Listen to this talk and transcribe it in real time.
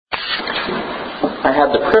I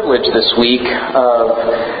had the privilege this week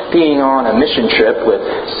of being on a mission trip with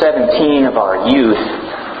 17 of our youth.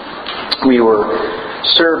 We were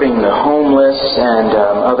serving the homeless and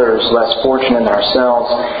others less fortunate than ourselves,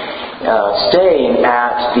 staying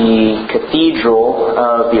at the Cathedral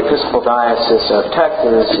of the Episcopal Diocese of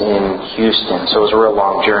Texas in Houston. So it was a real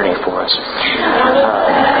long journey for us.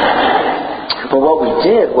 But what we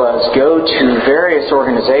did was go to various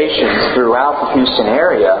organizations throughout the Houston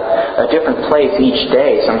area, a different place each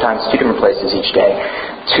day, sometimes two different places each day,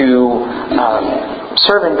 to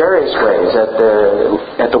serve in various ways.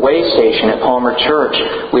 At the way station at Palmer Church,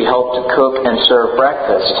 we helped cook and serve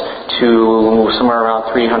breakfast to somewhere around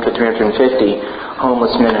 300, 350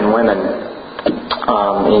 homeless men and women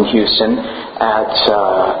in Houston. At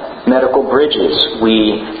Medical Bridges,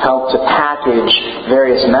 we helped to package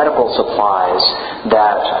various medical supplies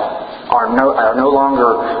that are no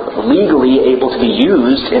longer legally able to be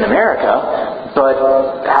used in America, but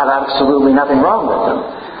have absolutely nothing wrong with them.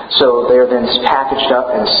 So they're then packaged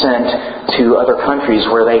up and sent to other countries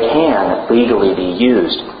where they can legally be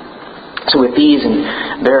used. So with these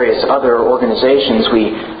and various other organizations,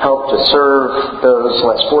 we help to serve those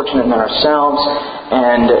less fortunate than ourselves,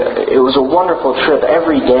 and it was a wonderful trip.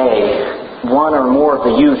 Every day, one or more of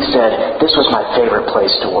the youth said, "This was my favorite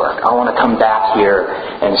place to work. I want to come back here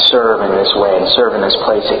and serve in this way and serve in this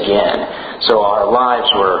place again." So our lives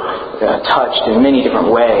were touched in many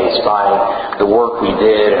different ways by the work we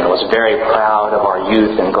did, and I was very proud of our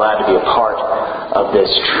youth and glad to be a part of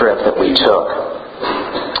this trip that we took.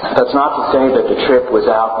 That's not to say that the trip was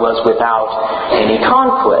without any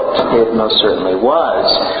conflict. It most certainly was.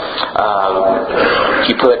 If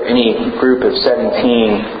you put any group of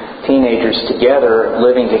 17 teenagers together,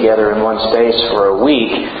 living together in one space for a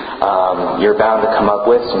week, you're bound to come up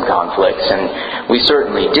with some conflicts, and we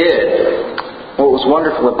certainly did. What was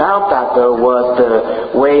wonderful about that, though, was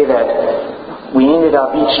the way that we ended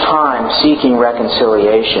up each time seeking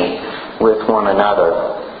reconciliation with one another.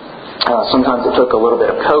 Sometimes it took a little bit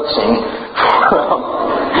of coaxing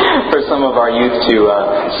for some of our youth to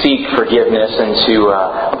seek forgiveness and to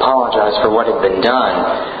apologize for what had been done.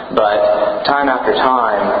 But time after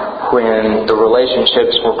time, when the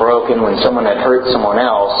relationships were broken, when someone had hurt someone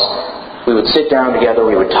else, we would sit down together,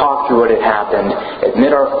 we would talk through what had happened,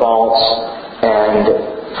 admit our faults,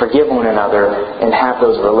 and forgive one another, and have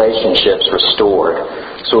those relationships restored.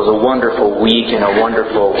 So it was a wonderful week and a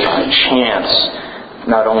wonderful chance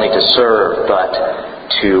not only to serve, but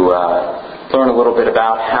to learn a little bit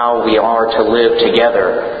about how we are to live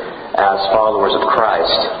together as followers of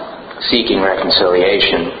Christ, seeking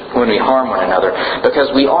reconciliation when we harm one another.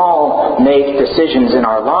 Because we all make decisions in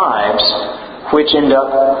our lives which end up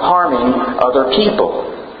harming other people.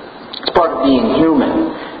 It's part of being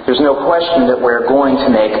human. There's no question that we're going to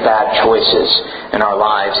make bad choices in our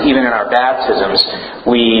lives. Even in our baptisms,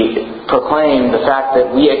 we proclaim the fact that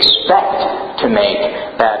we expect to make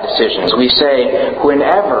bad decisions. We say,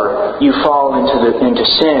 whenever you fall into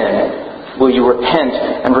sin, will you repent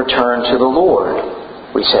and return to the Lord?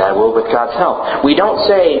 We say, I will with God's help. We don't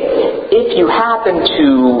say, if you happen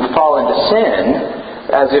to fall into sin,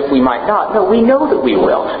 as if we might not. No, we know that we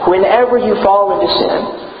will. Whenever you fall into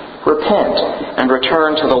sin, repent and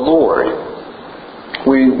return to the Lord.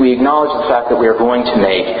 We acknowledge the fact that we are going to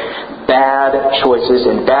make bad choices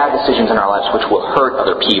and bad decisions in our lives which will hurt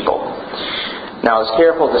other people. Now, I was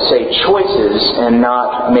careful to say choices and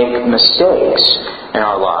not make mistakes in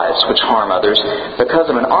our lives which harm others because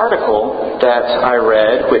of an article that I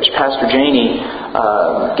read, which Pastor Janie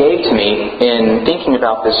gave to me in thinking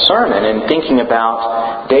about this sermon and thinking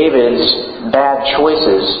about David's bad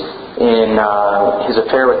choices in his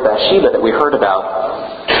affair with Bathsheba that we heard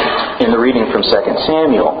about in the reading from 2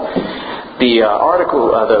 Samuel. The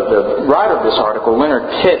writer of this article, Leonard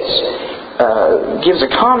Pitts, gives a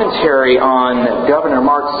commentary on Governor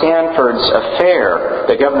Mark Sanford's affair,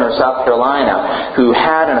 the governor of South Carolina, who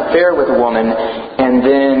had an affair with a woman and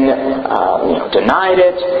then denied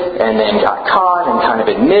it and then got caught and kind of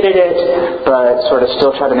admitted it, but sort of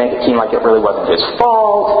still tried to make it seem like it really wasn't his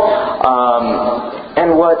fault.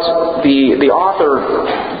 And what the author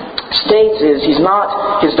states is his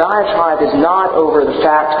diatribe is not over the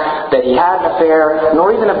fact that he had an affair,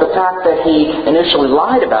 nor even of the fact that he initially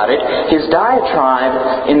lied about it. His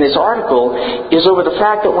diatribe in this article is over the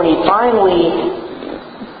fact that when he finally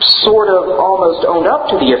sort of almost owned up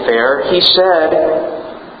to the affair, he said,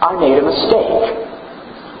 I made a mistake.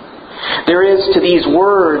 There is to these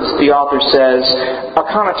words, the author says, a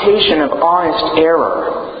connotation of honest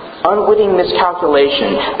error, unwitting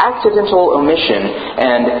miscalculation, accidental omission,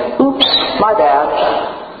 and oops, my bad.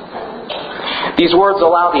 These words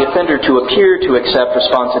allow the offender to appear to accept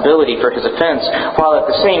responsibility for his offense, while at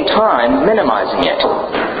the same time minimizing it.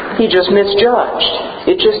 He just misjudged.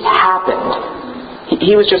 It just happened.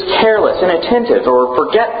 He was just careless, inattentive, or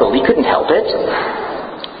forgetful. He couldn't help it.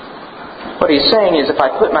 What he's saying is, if I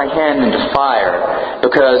put my hand into fire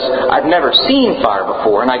because I've never seen fire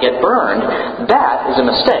before and I get burned, that is a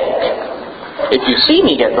mistake. If you see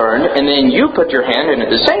me get burned and then you put your hand into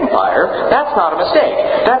the same fire, that's not a mistake.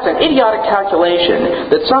 That's an idiotic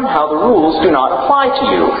calculation that somehow the rules do not apply to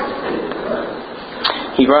you.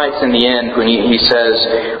 He writes in the end when he says,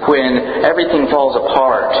 when everything falls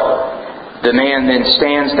apart, the man then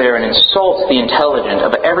stands there and insults the intelligence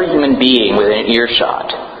of every human being within earshot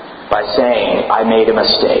by saying, I made a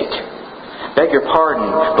mistake. Beg your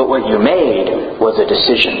pardon, but what you made was a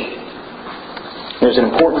decision. There's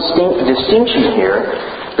an important distinction here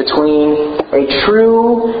between a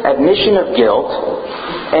true admission of guilt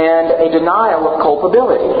and a denial of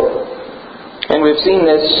culpability. And we've seen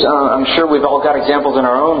this, I'm sure we've all got examples in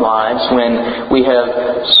our own lives when we have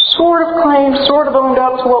sort of claimed, sort of owned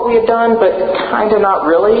up to what we had done, but kind of not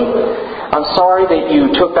really. I'm sorry that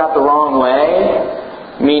you took that the wrong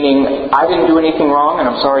way, meaning I didn't do anything wrong and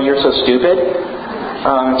I'm sorry you're so stupid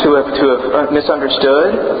to have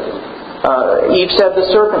misunderstood. Eve said the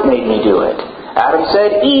serpent made me do it. Adam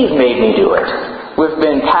said Eve made me do it. We've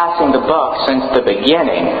been passing the buck since the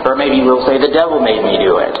beginning. Or maybe we'll say the devil made me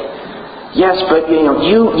do it. Yes, but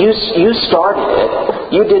you started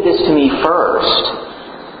it. You did this to me first.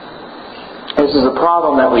 This is a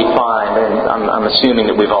problem that we find, and I'm assuming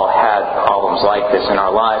that we've all had problems like this in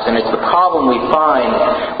our lives, and it's the problem we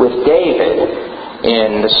find with David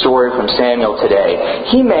in the story from Samuel today.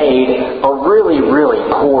 He made a really, really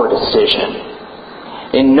poor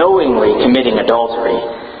decision in knowingly committing adultery.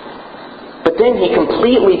 But then he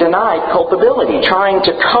completely denied culpability, trying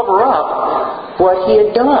to cover up what he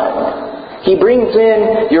had done. He brings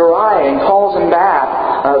in Uriah and calls him back,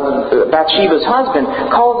 Bathsheba's husband,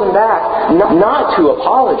 calls him back not to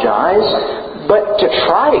apologize, but to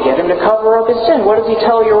try to get him to cover up his sin. What does he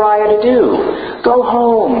tell Uriah to do? Go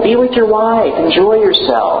home, be with your wife, enjoy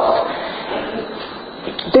yourself.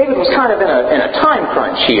 David was kind of in a time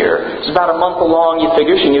crunch here. It was about a month along, you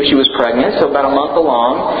figure. She knew she was pregnant, so about a month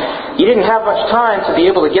along. He didn't have much time to be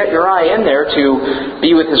able to get Uriah in there to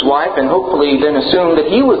be with his wife and hopefully then assume that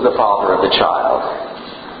he was the father of the child.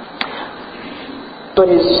 But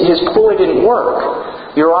his ploy didn't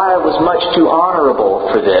work. Uriah was much too honorable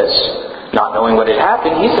for this. Not knowing what had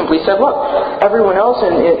happened, he simply said, look, everyone else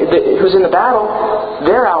who's in the battle,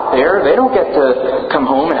 they're out there. They don't get to come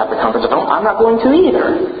home and have the comforts of home. I'm not going to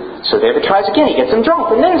either. So David tries again. He gets him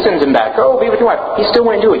drunk and then sends him back. Go be with your wife. He still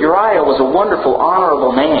wouldn't do it. Uriah was a wonderful,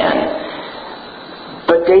 honorable man.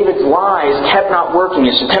 But David's lies kept not working.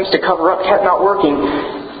 His attempts to cover up kept not working.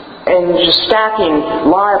 And just stacking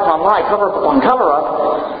lie upon lie, cover up upon cover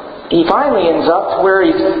up, he finally ends up to where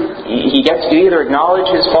he gets to either acknowledge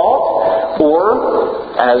his fault or,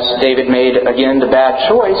 as David made, again, the bad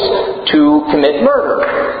choice, to commit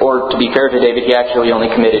murder. Or, to be fair to David, he actually only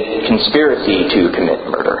committed conspiracy to commit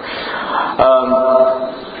murder.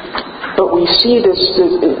 But we see this.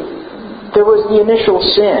 There was the initial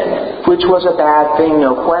sin, which was a bad thing,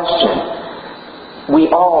 no question. We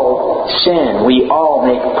all sin. We all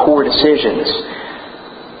make poor decisions.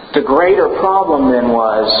 The greater problem then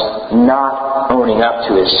was not owning up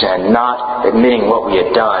to his sin, not admitting what we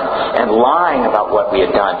had done, and lying about what we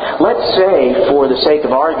had done. Let's say, for the sake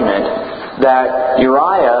of argument, that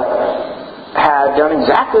Uriah had done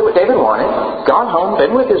exactly what David wanted, gone home,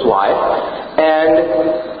 been with his wife,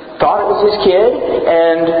 and thought it was his kid,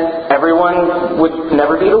 and everyone would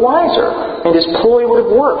never be the wiser. And his ploy would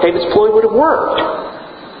have worked. David's ploy would have worked.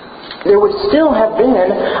 There would still have been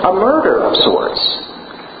a murder of sorts.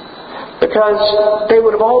 Because they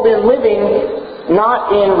would have all been living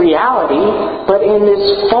not in reality, but in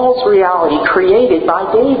this false reality created by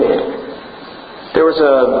David. There's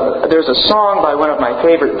a song by one of my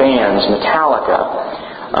favorite bands, Metallica.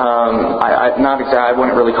 I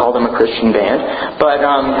wouldn't really call them a Christian band, but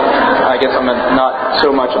I guess I'm not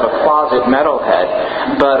so much of a closet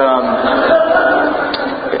metalhead. But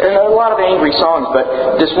and a lot of angry songs.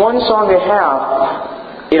 But this one song they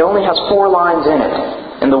have, it only has 4 lines in it.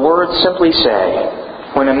 And the words simply say,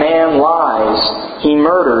 when a man lies, he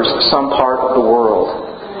murders some part of the world.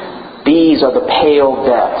 These are the pale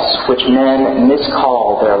deaths which men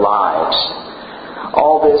miscall their lives.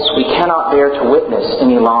 All this we cannot bear to witness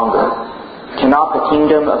any longer. Cannot the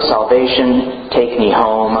kingdom of salvation take me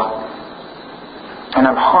home? And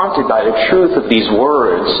I'm haunted by the truth of these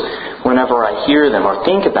words whenever I hear them or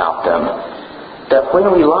think about them. that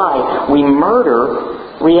when we lie, we murder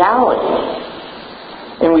reality.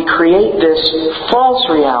 And we create this false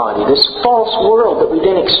reality, this false world that we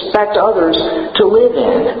then expect others to live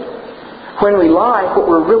in. When we lie, what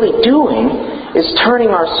we're really doing is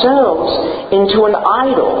turning ourselves into an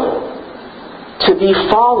idol to be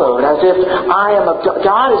followed, as if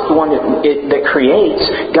God is the one that creates.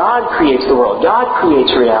 God creates the world. God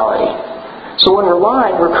creates reality. So when we're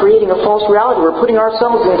lying, we're creating a false reality. We're putting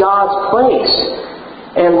ourselves in God's place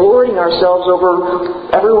and lording ourselves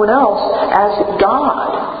over everyone else as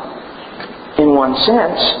God, in one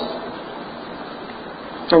sense.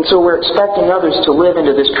 And so we're expecting others to live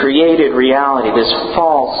into this created reality, this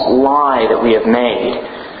false lie that we have made.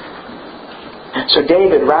 So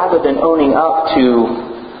David, rather than owning up to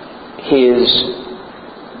his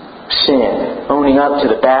sin, owning up to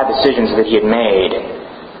the bad decisions that he had made,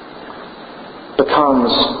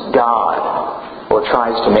 becomes God, or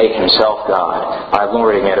tries to make himself God by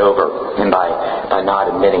lording it over and by not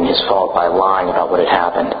admitting his fault, by lying about what had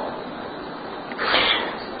happened.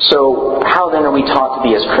 So how then are we taught to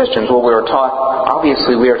be as Christians? Well, we are taught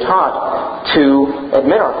to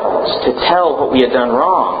admit our faults, to tell what we had done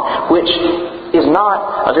wrong, which is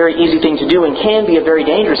not a very easy thing to do and can be a very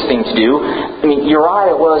dangerous thing to do. I mean,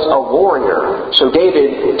 Uriah was a warrior. So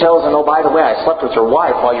David tells him, oh, by the way, I slept with your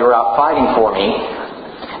wife while you were out fighting for me.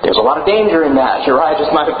 There's a lot of danger in that. Uriah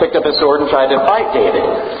just might have picked up his sword and tried to fight David.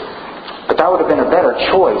 But that would have been a better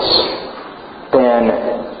choice than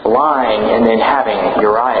lying and then having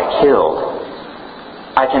Uriah killed.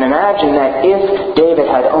 I can imagine that if David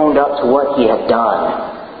had owned up to what he had done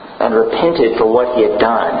and repented for what he had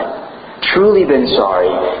done, truly been sorry,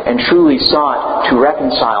 and truly sought to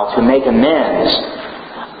reconcile, to make amends,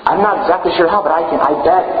 I'm not exactly sure how, but I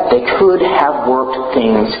bet they could have worked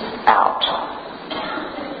things out.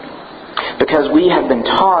 Because we have been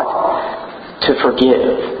taught to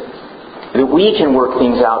forgive. That we can work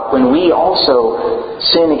things out when we also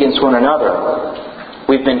sin against one another.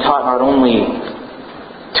 We've been taught not only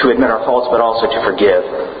to admit our faults, but also to forgive.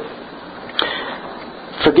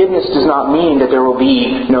 Forgiveness does not mean that there will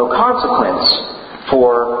be no consequence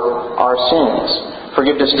for our sins.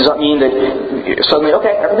 Forgiveness does not mean that suddenly,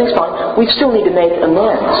 okay, everything's fine. We still need to make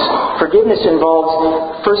amends. Forgiveness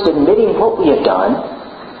involves first admitting what we have done,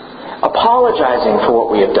 apologizing for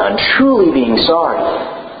what we have done, truly being sorry,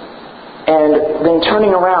 and then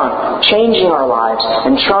turning around, changing our lives,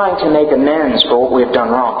 and trying to make amends for what we have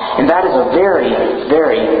done wrong. And that is a very,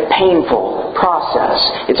 very painful process.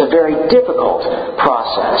 It's a very difficult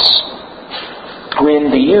process.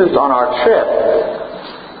 When the youth on our trip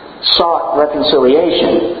sought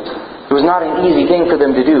reconciliation, it was not an easy thing for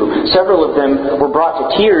them to do. Several of them were brought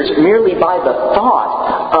to tears merely by the thought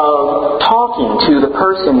of talking to the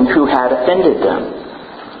person who had offended them.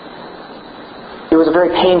 It was a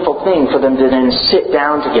very painful thing for them to then sit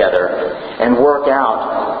down together and work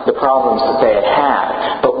out the problems that they had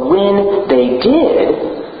had. But when they did,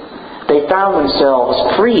 they found themselves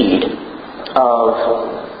freed of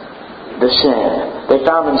the sin. They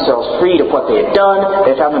found themselves freed of what they had done.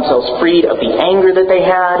 They found themselves freed of the anger that they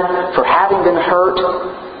had for having been hurt.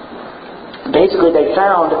 Basically, they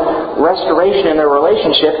found restoration in their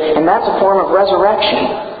relationship, and that's a form of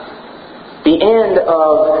resurrection. The end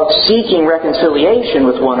of seeking reconciliation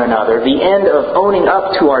with one another, the end of owning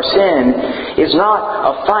up to our sin, is not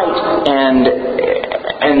a fight and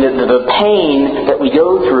the pain that we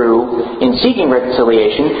go through in seeking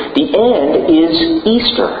reconciliation. The end is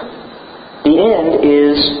Easter. The end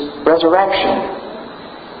is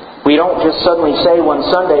resurrection. We don't just suddenly say one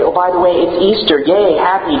Sunday, oh, by the way, it's Easter, yay,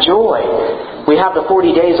 happy joy. We have the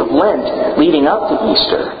 40 days of Lent leading up to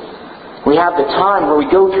Easter. We have the time where we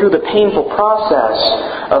go through the painful process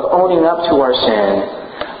of owning up to our sin,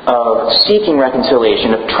 of seeking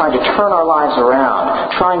reconciliation, of trying to turn our lives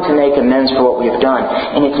around, trying to make amends for what we have done.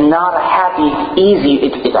 And it's not a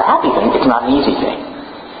it's a happy thing, it's not an easy thing.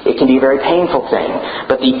 It can be a very painful thing.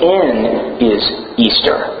 But the end is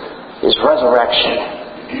Easter, is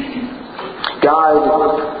resurrection.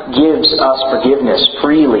 God gives us forgiveness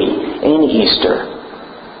freely in Easter.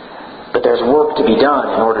 But there's work to be done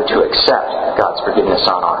in order to accept God's forgiveness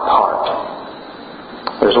on our part.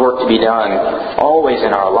 There's work to be done always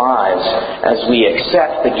in our lives as we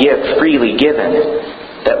accept the gift freely given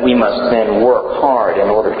that we must then work hard in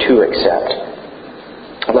order to accept.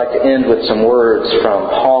 I'd like to end with some words from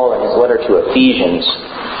Paul in his letter to Ephesians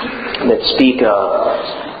that speak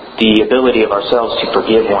of the ability of ourselves to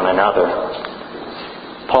forgive one another.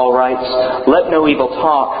 Paul writes, "Let no evil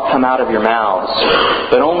talk come out of your mouths,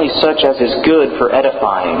 but only such as is good for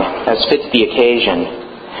edifying, as fits the occasion,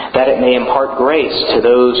 that it may impart grace to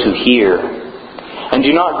those who hear. And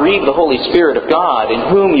do not grieve the Holy Spirit of God,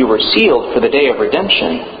 in whom you were sealed for the day of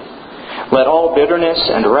redemption. Let all bitterness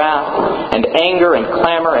and wrath and anger and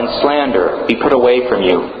clamor and slander be put away from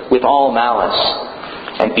you, with all malice.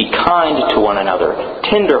 And be kind to one another,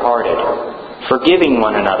 tender-hearted, forgiving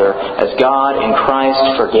one another, as God in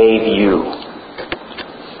Christ forgave you.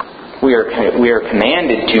 We are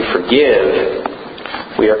commanded to forgive.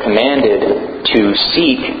 We are commanded to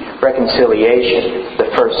seek reconciliation,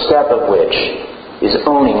 the first step of which is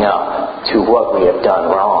owning up to what we have done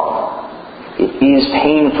wrong. It is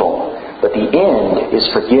painful, but the end is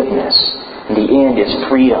forgiveness, and the end is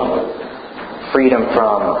freedom. Freedom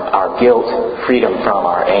from our guilt, freedom from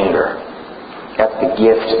our anger. That's the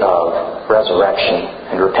gift of resurrection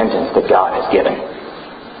and repentance that God has given.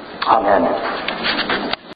 Amen.